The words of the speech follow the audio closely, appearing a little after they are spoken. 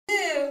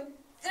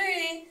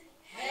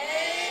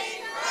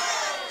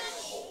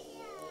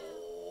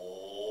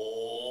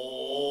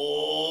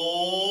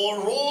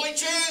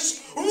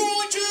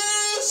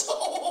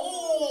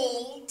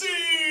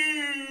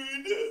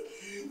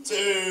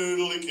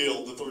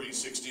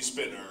360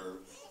 spinner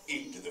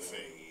into the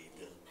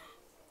fade.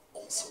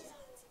 Awesome.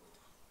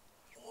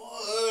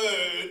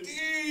 Whoa,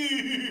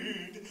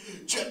 dude!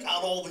 Check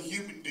out all the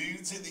human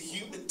dudes in the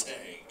human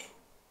tank.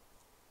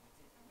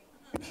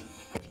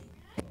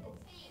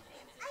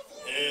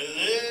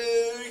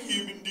 Hello,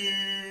 human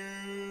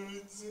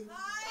dudes.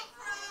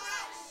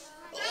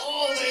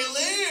 Oh, they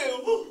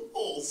live!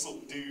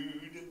 Awesome,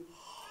 dude.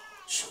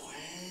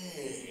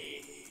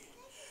 Sway.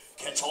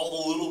 Catch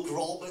all the little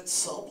grommets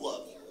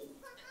sub-level.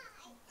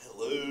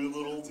 Hello,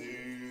 little dudes.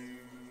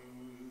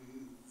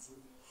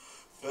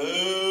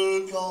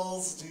 Phone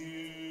calls,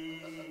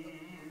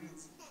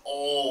 dudes.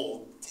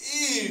 Oh,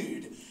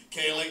 dude.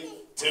 Kaylee,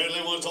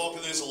 totally want to talk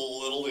to this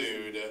little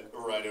dude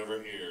right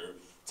over here.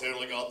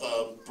 Totally got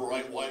the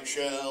bright white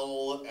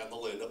shell and the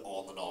lid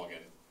on the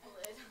noggin.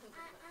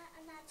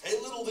 Hey,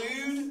 little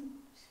dude.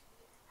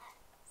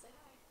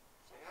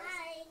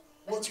 Hi.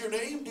 What's your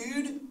name,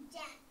 dude?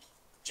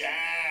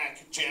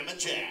 Jack. Jammin'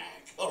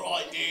 Jack. All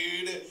right,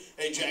 dude.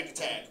 Hey, Jack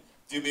Attack,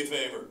 do me a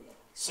favor.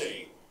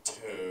 Say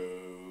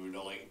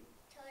totally.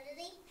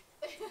 Totally.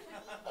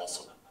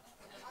 Awesome.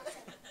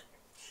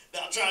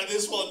 Now try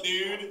this one,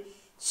 dude.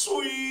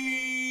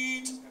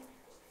 Sweet.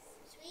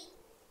 Sweet.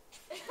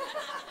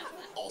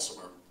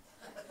 Awesomer.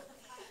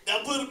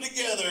 Now put them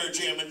together,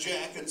 Jammin'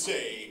 Jack, and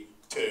say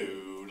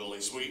totally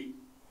sweet.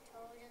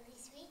 Totally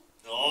sweet.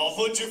 Oh,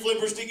 put your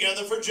flippers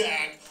together for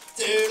Jack.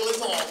 Totally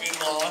talking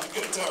like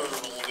a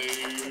turtle,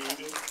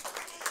 dude.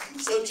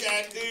 So,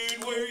 Jack,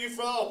 dude, where are you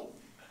from?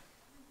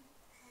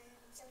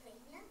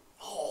 Pennsylvania.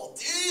 Oh,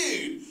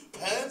 dude,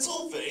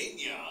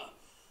 Pennsylvania.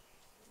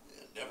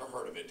 Never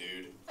heard of it,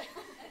 dude.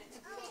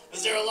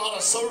 Is there a lot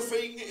of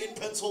surfing in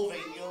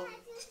Pennsylvania? I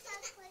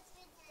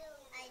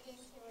didn't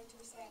hear what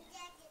you said.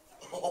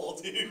 Oh,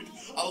 dude,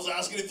 I was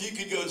asking if you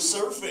could go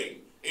surfing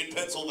in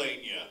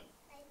Pennsylvania.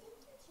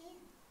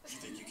 I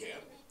think you can. You think you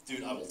can?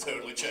 Dude, I will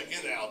totally check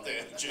it out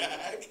then,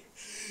 Jack.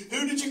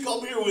 Who did you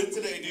come here with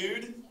today,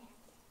 dude?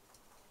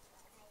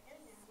 I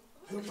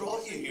don't know. Who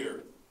brought you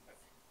here?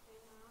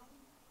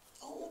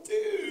 My mom. Oh,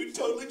 dude,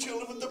 totally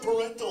chilling with the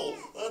parental.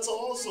 That's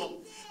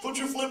awesome. Put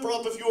your flipper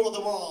up if you're the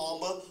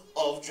mom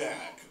of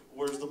Jack.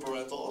 Where's the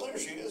parental? Oh, there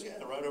she is.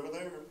 Yeah, right over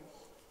there.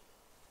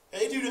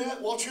 Hey,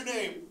 dudette, what's your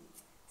name?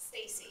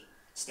 Stacy.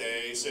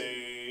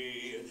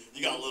 Stacy.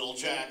 You got little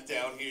Jack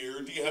down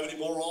here. Do you have any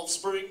more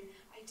offspring?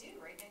 I do.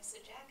 Right next to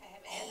Jack, I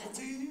have Oh, Anna.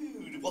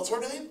 dude. What's her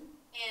name?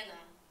 Anna.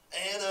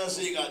 Anna.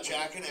 So you got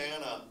Jack and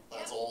Anna.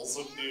 That's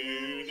awesome,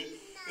 dude.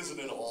 Isn't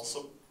it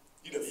awesome?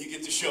 You know, you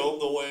get to show them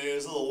the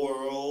ways of the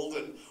world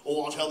and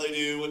watch how they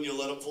do when you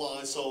let them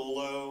fly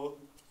solo.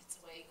 It's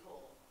way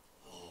cool.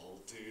 Oh,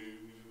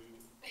 dude.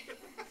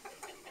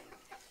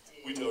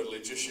 We totally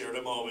just shared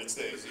a moment,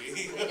 Stacy. Yeah,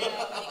 he gave me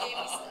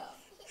stuff.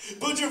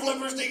 Put your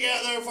flippers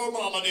together for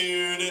Mama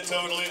Dude. It's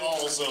totally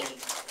awesome.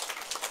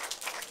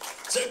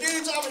 So,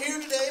 dudes, I'm here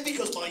today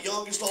because my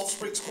youngest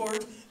offspring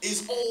Squirt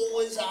is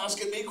always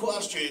asking me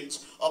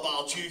questions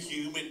about you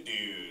human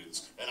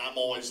dudes. And I'm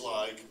always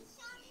like,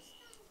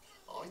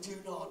 I do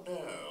not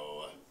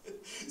know.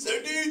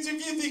 So, dudes,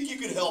 if you think you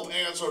could help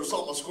answer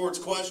some of Squirt's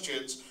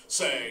questions,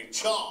 say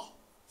cha.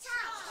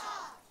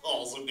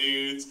 Awesome,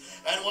 dudes.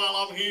 And while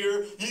I'm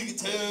here, you can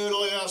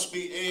totally ask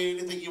me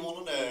anything you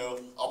want to know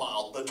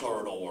about the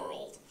turtle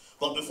world.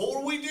 But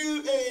before we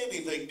do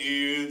anything,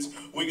 dudes,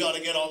 we got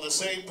to get on the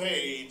same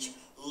page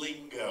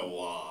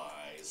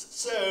lingo-wise.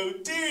 So,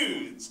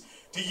 dudes,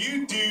 do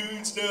you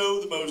dudes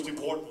know the most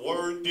important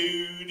word,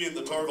 dude, in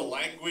the turtle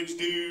language,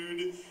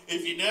 dude?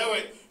 If you know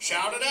it,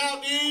 shout it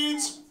out,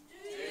 dudes.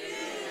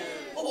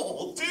 Dude.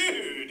 Oh,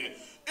 dude.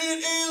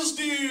 It is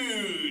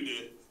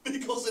dude.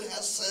 Because it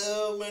has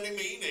so many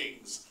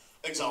meanings.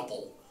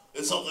 Example,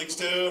 if something's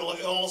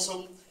totally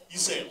awesome, you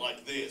say it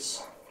like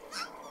this.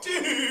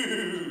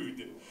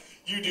 Dude!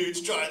 You dudes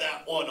try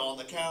that one on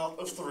the count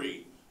of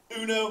 3.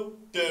 Uno,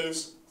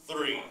 dos,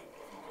 3.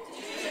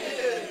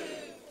 Dude!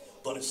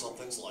 But if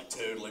something's like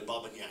totally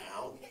bumming you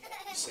out,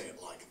 you say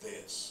it like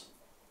this.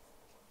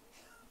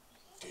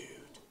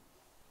 Dude.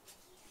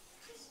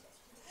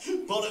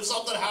 But if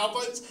something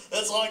happens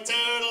that's like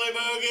totally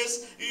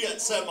bogus, yet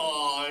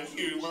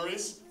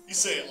semi-humorous, you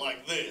say it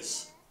like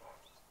this.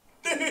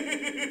 Dude!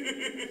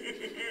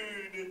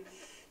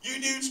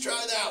 You dudes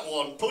try that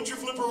one. Put your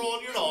flipper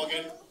on your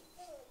noggin.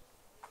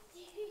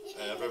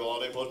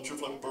 Everybody put your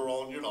flipper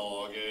on your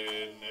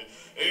noggin.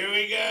 Here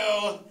we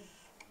go.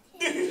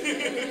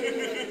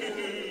 Dude!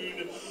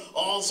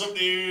 Awesome,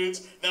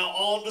 dudes. Now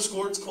on to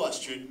Squirt's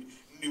question,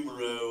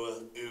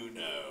 numero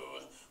uno.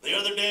 The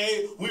other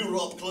day, we were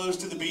up close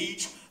to the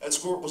beach, and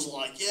Squirt was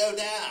like, yo,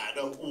 Dad,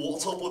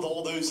 what's up with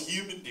all those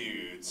human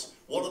dudes?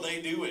 What are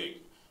they doing?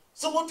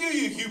 So what do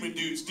you human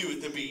dudes do at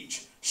the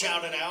beach?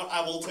 Shout it out.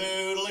 I will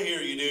totally hear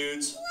you,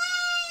 dudes.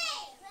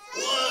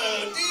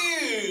 Whoa,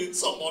 dude!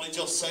 Somebody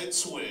just said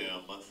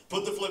swim.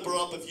 Put the flipper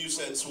up if you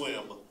said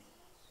swim.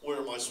 Where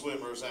are my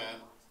swimmers at?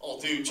 Oh,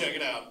 dude, check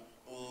it out.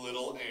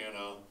 Little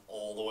Anna,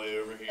 all the way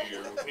over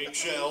here. Pink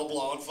shell,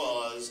 blonde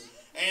fuzz.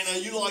 Anna,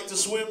 you like to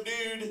swim,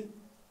 dude?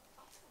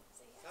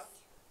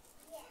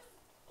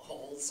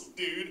 Awesome,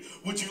 dude.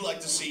 Would you like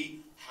to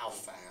see how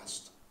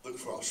fast the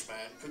Crush Man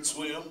could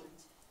swim?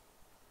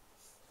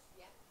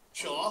 Yeah.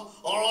 Sure.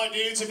 All right,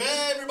 dudes, if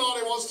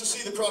everybody wants to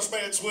see the Crush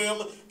Man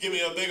swim, give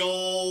me a big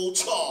old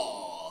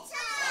chaw.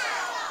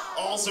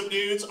 Awesome,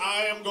 dudes.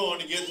 I am going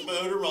to get the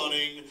motor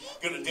running.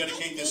 Going to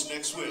dedicate this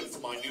next swim to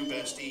my new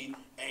bestie,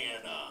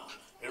 Anna.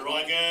 Here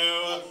I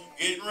go.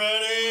 Getting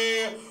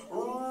ready.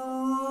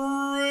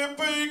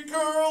 Ripping,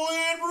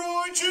 curling,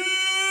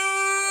 righteous.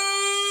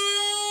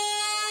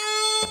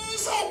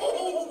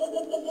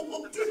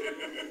 Oh, dude.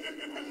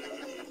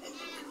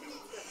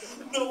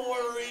 No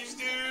worries,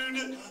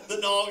 dude. The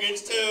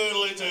noggin's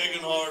totally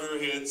taking harder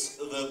hits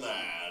than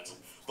that.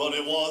 But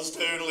it was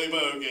totally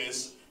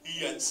bogus,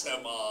 yet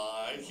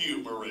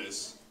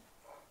semi-humorous.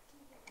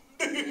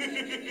 Dudes,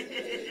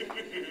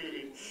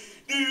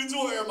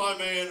 where are my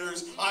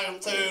manners? I am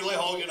totally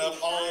hogging up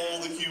all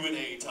the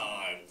Q&A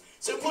time.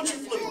 So put your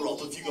flipper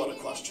up if you got a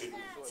question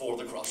for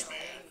the Crush Man.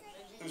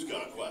 Who's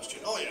got a question?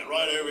 Oh yeah,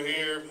 right over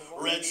here.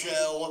 Red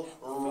shell,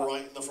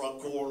 right in the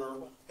front corner.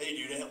 Hey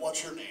dude,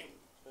 what's your name?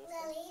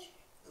 Lily,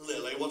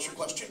 Lily, what's your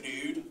question,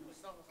 dude?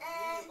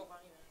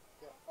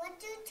 what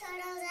do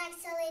turtles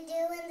actually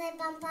do when they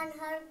bump on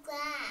hard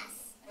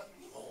glass?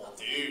 Oh,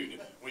 dude,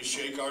 we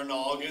shake our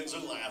noggins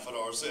and laugh at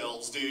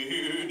ourselves,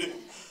 dude.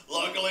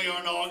 Luckily,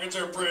 our noggins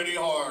are pretty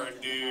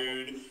hard,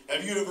 dude.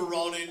 Have you ever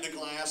run into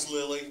glass,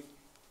 Lily?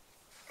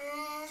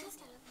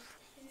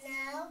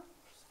 No.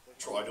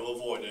 Try to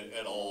avoid it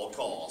at all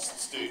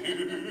costs,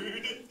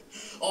 dude.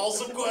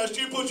 Awesome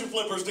question. Put your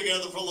flippers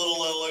together for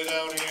little Lily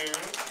down here.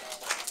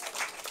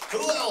 Who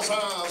else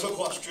has a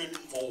question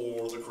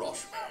for the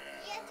Crush Man?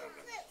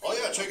 Oh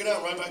yeah, check it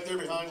out right back there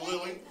behind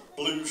Lily.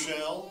 Blue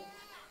shell,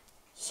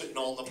 sitting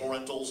on the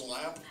parental's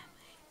lap.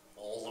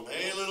 Awesome.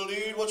 Hey little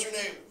dude, what's your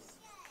name?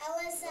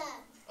 Alyssa,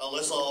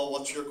 Alyssa,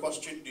 what's your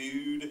question,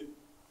 dude?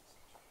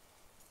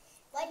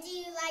 what do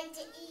you like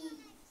to eat?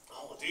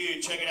 Oh,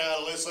 dude, check it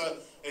out, Alyssa.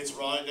 It's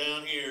right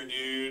down here,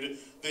 dude.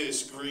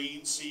 This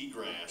green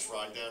seagrass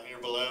right down here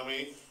below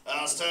me.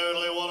 That's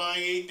totally what I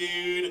eat,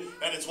 dude.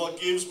 And it's what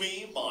gives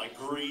me my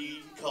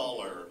green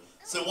color.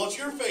 So what's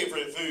your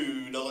favorite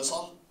food,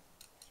 Alyssa?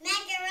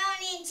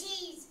 Macaroni and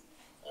cheese.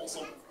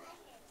 Awesome.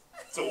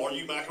 So are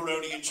you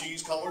macaroni and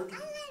cheese colored? I